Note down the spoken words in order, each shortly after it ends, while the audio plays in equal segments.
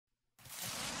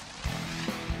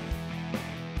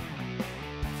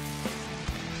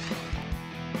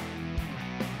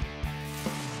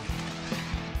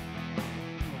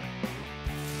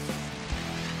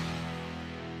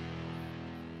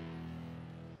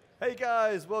Hey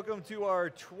guys, welcome to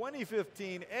our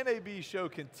 2015 NAB show,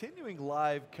 continuing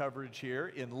live coverage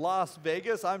here in Las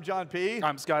Vegas. I'm John P.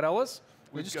 I'm Scott Ellis.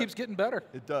 It just keeps getting better.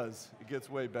 It does. It gets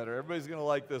way better. Everybody's going to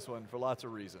like this one for lots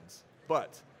of reasons.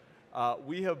 But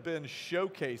we have been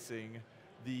showcasing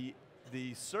the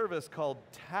service called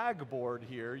Tagboard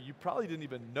here. You probably didn't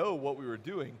even know what we were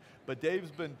doing, but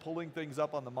Dave's been pulling things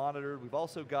up on the monitor. We've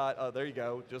also got, there you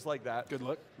go, just like that. Good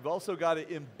look. We've also got it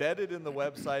embedded in the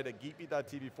website at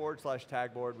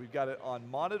geekbeat.tv/Tagboard. We've got it on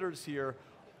monitors here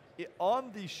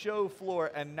on the show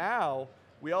floor, and now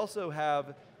we also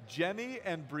have Jenny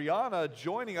and Brianna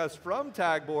joining us from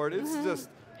Tagboard. It's just,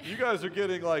 you guys are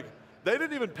getting like, they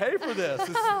didn't even pay for this.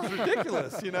 It's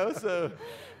ridiculous, you know, so.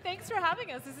 Thanks for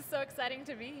having us. This is so exciting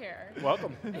to be here.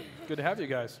 Welcome. Good to have you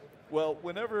guys. Well,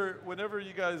 whenever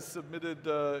you guys submitted,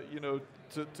 you know,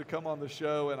 to come on the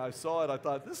show, and I saw it, I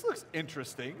thought, this looks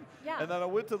interesting. Yeah. And then I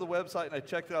went to the website and I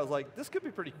checked it. I was like, this could be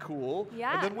pretty cool.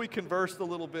 Yeah. And then we conversed a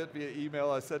little bit via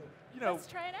email. I said, you know, let's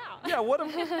try it out. Yeah.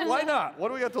 Why not? What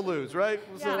do we got to lose, right?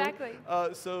 Yeah, exactly.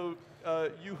 So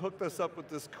you hooked us up with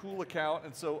this cool account,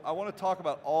 and so I want to talk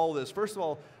about all this. First of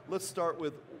all, let's start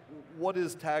with what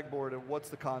is Tagboard and what's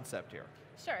the concept here?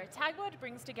 Sure. Tagboard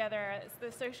brings together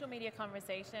the social media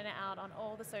conversation out on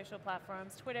all the social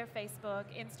platforms, Twitter, Facebook,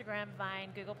 Instagram, Vine,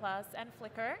 Google+, and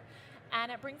Flickr.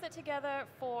 And it brings it together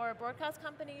for broadcast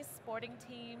companies, sporting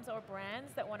teams, or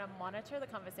brands that want to monitor the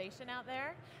conversation out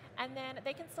there. And then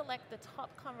they can select the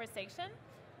top conversation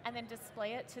and then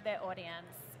display it to their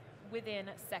audience within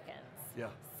seconds. Yeah.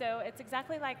 So it's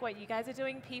exactly like what you guys are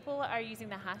doing. People are using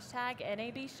the hashtag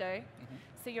NABShow.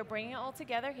 So you're bringing it all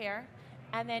together here.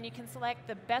 And then you can select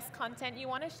the best content you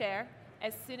want to share.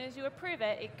 As soon as you approve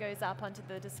it, it goes up onto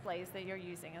the displays that you're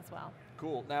using as well.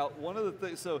 Cool. Now, one of the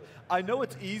things, so I know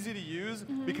it's easy to use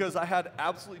because I had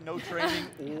absolutely no training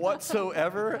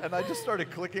whatsoever, and I just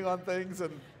started clicking on things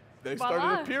and they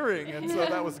started appearing, and so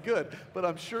that was good. But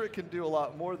I'm sure it can do a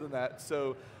lot more than that.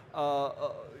 So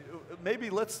maybe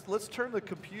let's turn the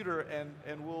computer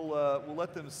and we'll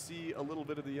let them see a little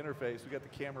bit of the interface. We got the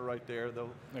camera right there, though.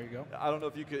 There you go. I don't know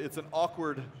if you could. It's an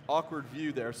awkward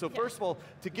view there. So first of all,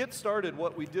 to get started,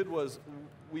 what we did was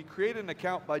we created an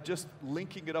account by just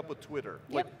linking it up with Twitter.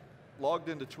 Yep. Like logged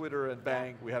into Twitter and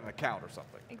bang, we had an account or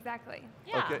something. Exactly.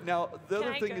 Yeah. Okay. Now the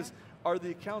other thing is, are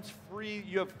the accounts free?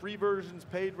 You have free versions,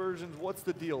 paid versions. What's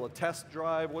the deal? A test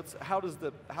drive? How does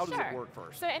it work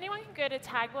first? So anyone can go to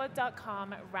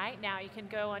tagboard.com right now. You can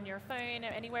go on your phone or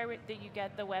anywhere that you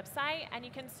get the website, and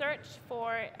you can search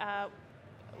for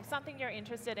something you're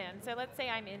interested in. So let's say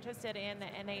I'm interested in the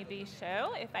NAB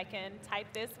show. If I can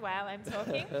type this while I'm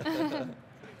talking.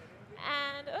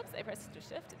 And oops, I pressed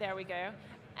shift. There we go.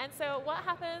 And so what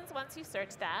happens once you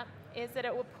search that is that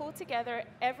it will pull together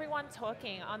everyone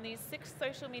talking on these 6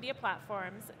 social media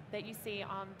platforms that you see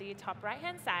on the top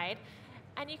right-hand side.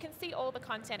 And you can see all the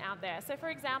content out there. So for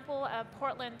example, a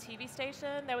Portland TV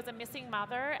station, there was a missing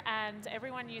mother, and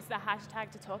everyone used the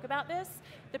hashtag to talk about this.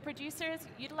 The producers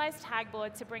utilized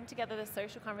Tagboard to bring together the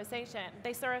social conversation.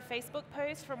 They saw a Facebook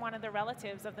post from one of the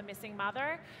relatives of the missing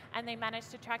mother, and they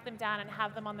managed to track them down and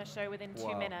have them on the show within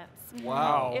 2 minutes.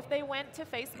 Wow. If they went to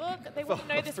Facebook, they wouldn't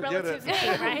know this relative's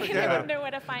name, right? They wouldn't know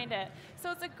where to find it.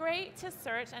 So it's great to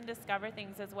search and discover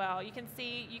things as well. You can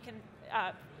see,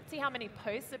 see how many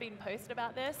posts are being posted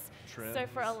about this. Trends. So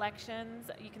for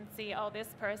elections, you can see, oh, this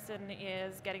person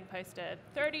is getting posted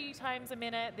 30 times a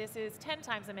minute. This is 10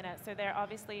 times a minute. So they're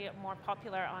obviously more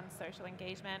popular on social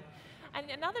engagement. And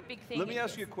another big thing. Let me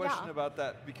ask you a question about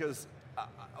that, because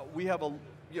we have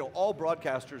all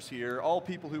broadcasters here, all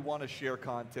people who want to share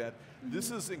content.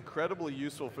 This is incredibly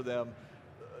useful for them.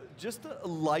 Just a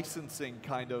licensing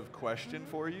kind of question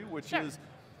for you, which is,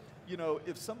 you know,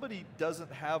 if somebody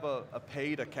doesn't have a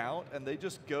paid account and they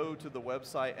just go to the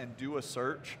website and do a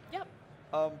search,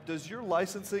 does your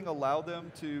licensing allow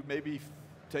them to maybe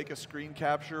take a screen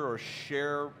capture or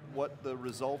share what the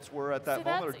results were at that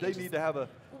moment, or do they need to have a...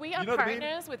 We are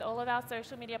partners with all of our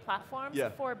social media platforms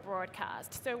for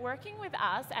broadcast. So working with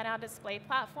us and our display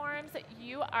platforms,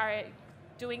 you are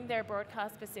doing their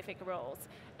broadcast-specific rules.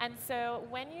 And so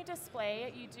when you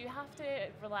display, you do have to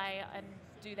rely on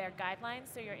do their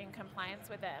guidelines so you're in compliance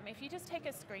with them. If you just take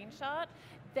a screenshot,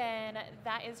 then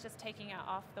that is just taking it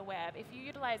off the web. If you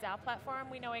utilize our platform,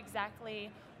 we know exactly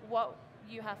what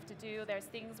you have to do. There's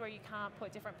things where you can't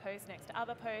put different posts next to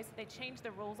other posts. They change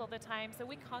the rules all the time. So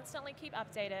we constantly keep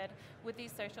updated with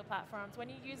these social platforms. When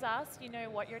you use us, you know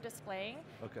what you're displaying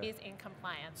is in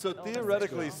compliance. So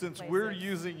theoretically, since we're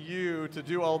using you to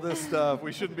do all this stuff,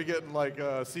 we shouldn't be getting like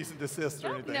cease and desist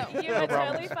or anything. No, you are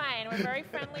totally fine. We're very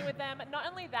friendly with them. Not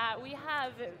only that, we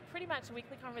have pretty much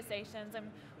weekly conversations,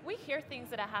 and we hear things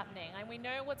that are happening, and we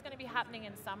know what's going to be happening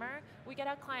in summer. We get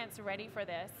our clients ready for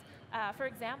this. For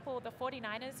example, the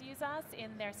 49ers use us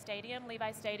in their stadium,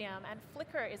 Levi Stadium, and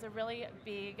Flickr is a really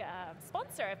big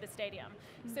sponsor of the stadium.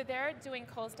 So they're doing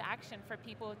calls to action for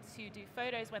people to do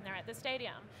photos when they're at the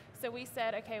stadium. So we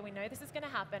said, okay, we know this is going to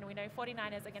happen. We know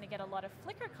 49ers are going to get a lot of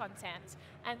Flickr content.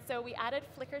 And so we added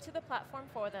Flickr to the platform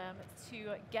for them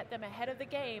to get them ahead of the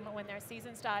game when their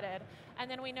season started. And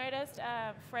then we noticed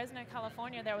Fresno,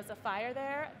 California, there was a fire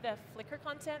there. The Flickr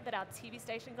content that our TV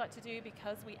station got to do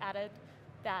because we added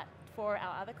that for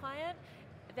our other client,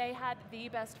 they had the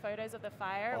best photos of the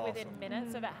fire within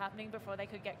minutes of it happening before they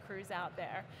could get crews out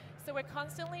there. So we're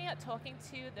constantly talking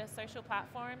to the social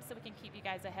platforms so we can keep you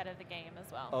guys ahead of the game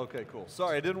as well. Okay, cool.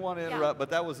 Sorry, I didn't want to interrupt, but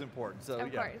that was important. So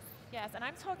of course. Yes, and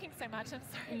I'm talking so much, I'm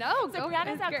sorry. No, so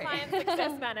Brianna's our client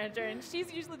success manager, and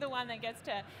she's usually the one that gets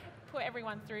to put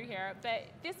everyone through here. But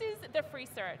this is the free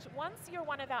search. Once you're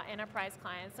one of our enterprise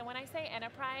clients, so when I say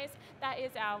enterprise, that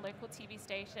is our local TV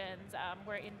stations.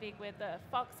 We're in big with the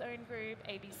Fox owned group,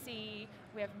 ABC,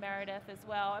 we have Meredith as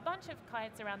well, a bunch of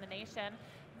clients around the nation.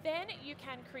 Then you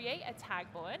can create a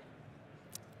tag board.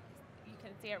 You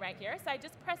can see it right here. So I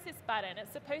just press this button.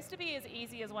 It's supposed to be as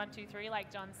easy as 1, 2, 3,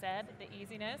 like John said, the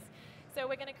easiness. So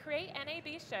we're going to create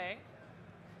NabShow,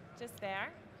 just there.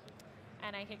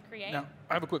 And I hit create. Now,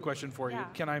 I have a quick question for you.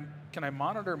 Can I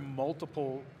monitor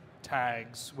multiple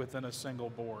tags within a single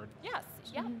board? Yes.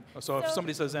 Yeah. So if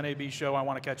somebody says NabShow, I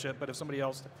want to catch it. But if somebody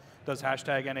else does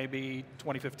hashtag NAB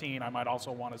 2015, I might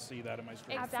also want to see that in my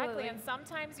stream. Exactly. Absolutely. And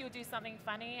sometimes you'll do something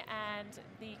funny, and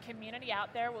the community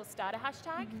out there will start a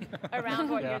hashtag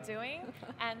around what you're doing.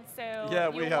 And so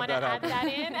you want to add that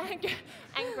in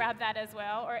and grab that as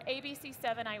well. Or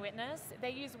ABC7 Eyewitness, they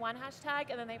use one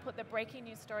hashtag, and then they put the breaking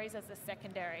news stories as the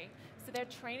secondary. So they're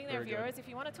training their viewers. If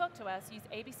you want to talk to us, use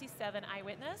ABC7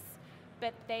 Eyewitness,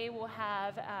 but they will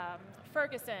have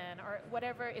Ferguson or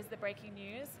whatever is the breaking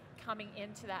news coming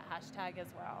into that hashtag as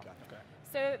well. Okay.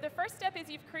 So the first step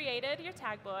is you've created your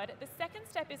tag board. The second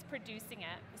step is producing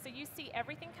it. So you see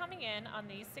everything coming in on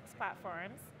these 6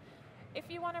 platforms. If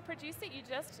you want to produce it, you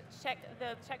just check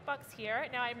the checkbox here.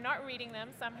 Now I'm not reading them,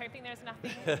 so I'm hoping there's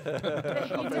nothing that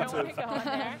you don't want to go on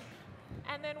there.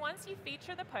 And then once you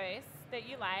feature the posts that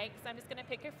you like, so I'm just going to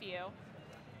pick a few,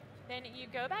 then you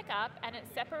go back up and it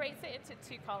separates it into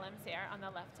 2 columns here on the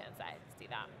left-hand side. See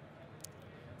that?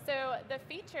 So the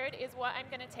featured is what I'm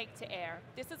going to take to air.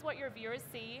 This is what your viewers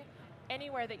see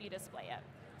anywhere that you display it.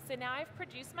 So now I've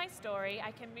produced my story. I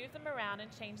can move them around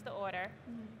and change the order.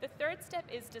 The third step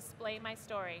is display my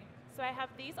story. So I have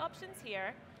these options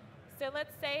here. So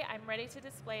let's say I'm ready to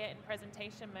display it in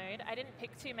presentation mode. I didn't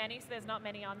pick too many, so there's not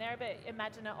many on there, but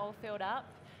imagine it all filled up,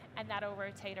 and that'll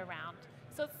rotate around.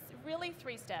 So it's really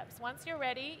 3 steps. Once you're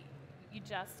ready, you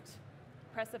just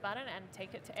press a button and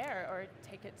take it to air or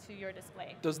take it to your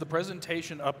display. Does the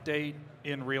presentation update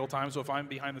in real time? So if I'm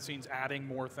behind the scenes adding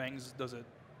more things, does it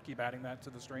keep adding that to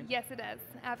the stream? Yes, it does.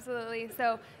 Absolutely.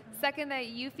 So second that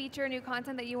you feature new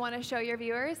content that you want to show your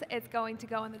viewers, it's going to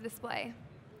go on the display.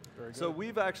 Very good. So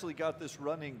we've actually got this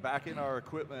running back in our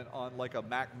equipment on like a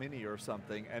Mac Mini or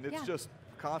something, and it's just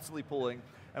constantly pulling.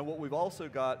 And what we've also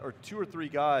got are 2 or 3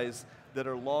 guys that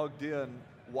are logged in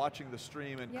watching the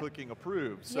stream and clicking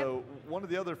approve. So one of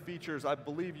the other features, I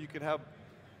believe you could have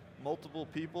multiple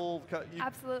people.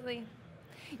 Absolutely.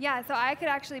 Yeah, so I could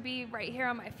actually be right here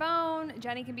on my phone.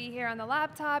 Jenny can be here on the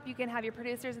laptop. You can have your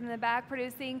producers in the back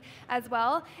producing as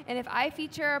well. And if I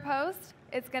feature a post,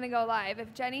 it's going to go live.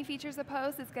 If Jenny features a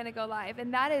post, it's going to go live.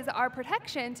 And that is our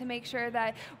protection to make sure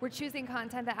that we're choosing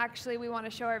content that actually we want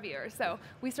to show our viewers. So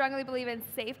we strongly believe in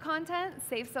safe content,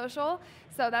 safe social.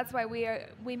 So that's why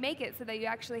we make it so that you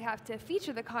actually have to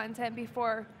feature the content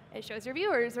before it shows your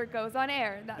viewers or goes on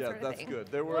air, that sort of thing. Yeah, that's good.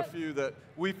 There were a few that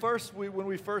when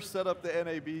we first set up the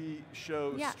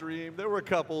NabShow stream, there were a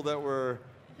couple that were,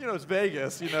 it's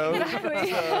Vegas, Exactly.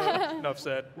 Enough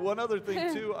said. One other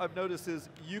thing, too, I've noticed is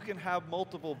you can have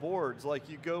multiple boards. Like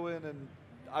you go in and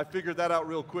I figured that out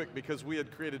real quick because we had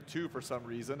created 2 for some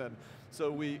reason. And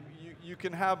so you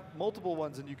can have multiple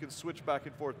ones and you can switch back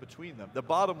and forth between them. The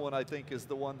bottom one, I think, is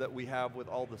the one that we have with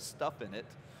all the stuff in it.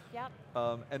 Yep.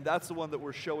 And that's the one that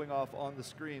we're showing off on the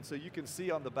screen. So you can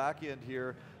see on the back end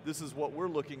here, this is what we're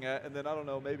looking at. And then I don't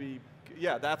know, maybe,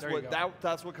 that's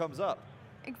what comes up.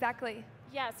 Exactly.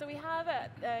 Yeah, so we have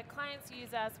clients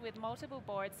use us with multiple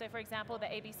boards. So for example, the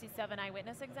ABC7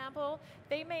 Eyewitness example,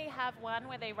 they may have one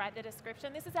where they write the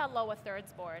description. This is our lower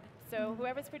thirds board. So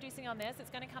whoever's producing on this, it's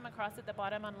going to come across at the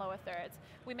bottom on lower thirds.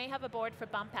 We may have a board for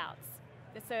bump outs.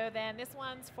 So then this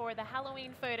one's for the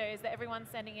Halloween photos that everyone's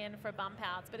sending in for bump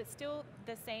outs, but it's still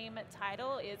the same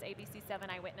title is ABC7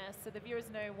 Eyewitness. So the viewers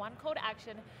know one call to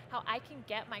action, how I can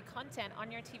get my content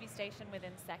on your TV station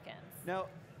within seconds. Now,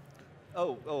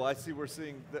 oh, I see. We're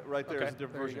seeing that right there is a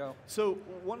different version. Go. So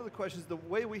one of the questions, the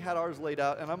way we had ours laid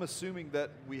out, and I'm assuming that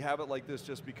we have it like this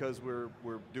just because we're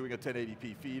doing a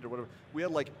 1080p feed or whatever. We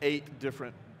had like 8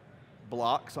 different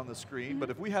blocks on the screen, but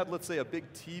if we had, let's say, a big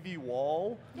TV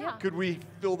wall, could we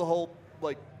fill the whole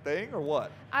like thing or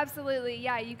what? Absolutely,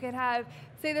 yeah. You could have,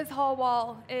 say this whole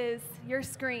wall is your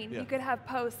screen. You could have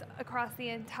posts across the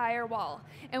entire wall.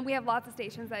 And we have lots of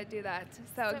stations that do that.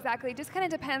 So exactly, just kind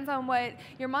of depends on what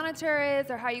your monitor is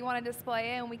or how you want to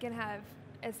display it, and we can have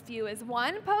as few as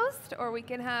 1 post, or we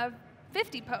can have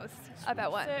 50 posts up at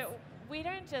once. So we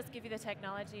don't just give you the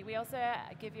technology, we also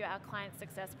give you our client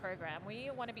success program. We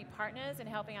want to be partners in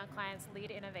helping our clients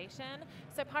lead innovation.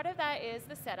 So part of that is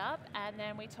the setup, and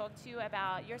then we talk to you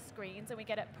about your screens and we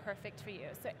get it perfect for you.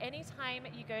 So anytime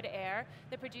you go to air,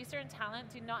 the producer and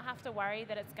talent do not have to worry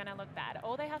that it's going to look bad.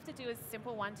 All they have to do is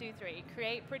simple 1, 2, 3,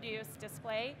 create, produce,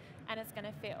 display, and it's going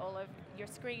to fit all of your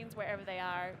screens wherever they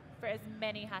are for as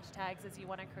many hashtags as you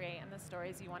want to create and the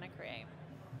stories you want to create.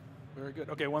 Very good.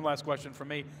 Okay, one last question from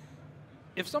me.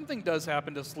 If something does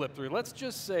happen to slip through, let's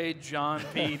just say John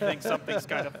P. thinks something's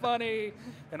kind of funny,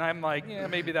 and I'm like, yeah,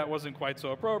 maybe that wasn't quite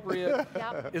so appropriate.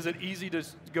 Is it easy to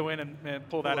go in and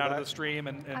pull that out of the stream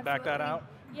and back that out?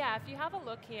 Yeah, if you have a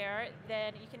look here,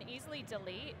 then you can easily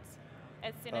delete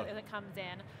as soon as it comes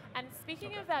in. And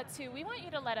speaking of that too, we want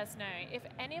you to let us know if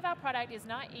any of our product is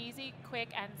not easy, quick,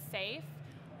 and safe.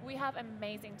 We have an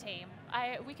amazing team.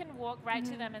 We can walk right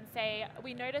to them and say,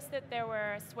 we noticed that there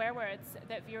were swear words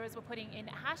that viewers were putting in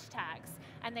hashtags,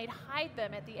 and they'd hide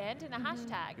them at the end in the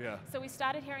hashtag. So we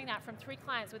started hearing that from 3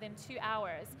 clients within 2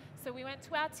 hours. So we went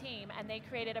to our team, and they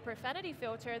created a profanity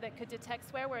filter that could detect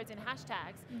swear words in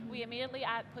hashtags. We immediately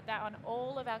put that on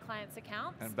all of our clients'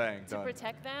 accounts and bang, to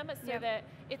protect them, so that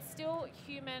it's still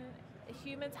human.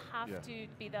 Humans have to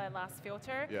be the last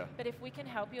filter, but if we can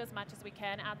help you as much as we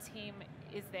can, our team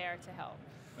is there to help.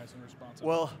 Nice and responsive.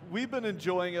 Well, we've been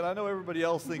enjoying it. I know everybody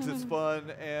else thinks it's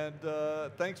fun, and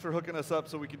thanks for hooking us up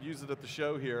so we could use it at the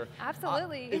show here.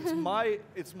 Absolutely.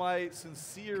 It's my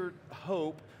sincere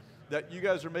hope that you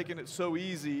guys are making it so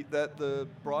easy that the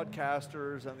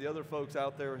broadcasters and the other folks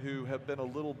out there who have been a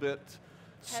little bit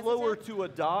slower to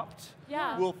adopt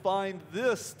will find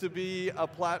this to be a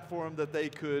platform that they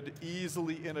could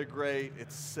easily integrate.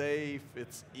 It's safe,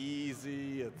 it's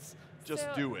easy, it's just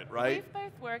do it, right? We've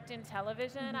both worked in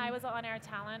television. I was on air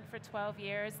talent for 12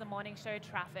 years, the morning show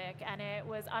Traffic, and it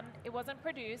wasn't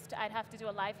produced. I'd have to do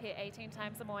a live hit 18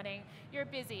 times a morning. You're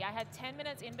busy. I had 10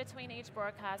 minutes in between each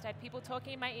broadcast. I had people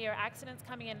talking in my ear, accidents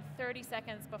coming in 30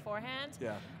 seconds beforehand.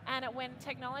 And when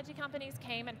technology companies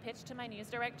came and pitched to my news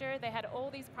director, they had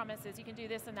all these promises. You can do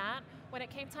this and that. When it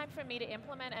came time for me to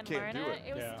implement and learn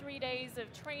it was 3 days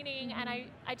of training, and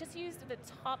I just used the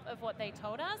top of what they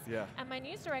told us. And my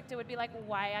news director would be like,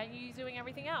 why aren't you doing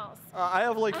everything else? I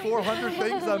have like 400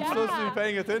 things I'm supposed to be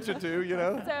paying attention to, you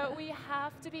know? So we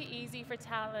have to be easy for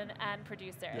talent and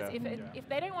producers. If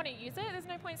they don't want to use it, there's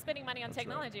no point spending money on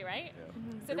technology, right?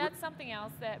 So that's something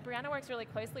else that Brianna works really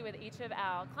closely with each of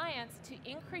our clients to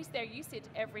increase their usage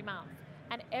every month.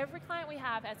 And every client we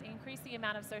have has increased the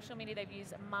amount of social media they've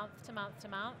used month to month to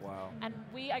month. And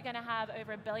we are going to have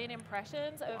over 1 billion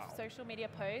impressions of social media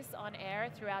posts on air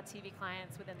through our TV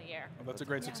clients within the year. Well, that's a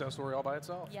great success story all by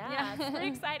itself. It's pretty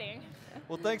exciting.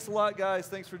 Well, thanks a lot, guys.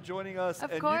 Thanks for joining us.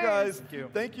 Of and course. you guys,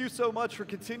 thank you so much for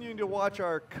continuing to watch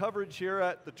our coverage here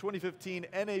at the 2015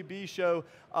 NAB show.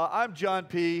 I'm John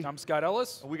P. I'm Scott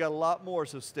Ellis. And we got a lot more,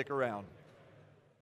 so stick around.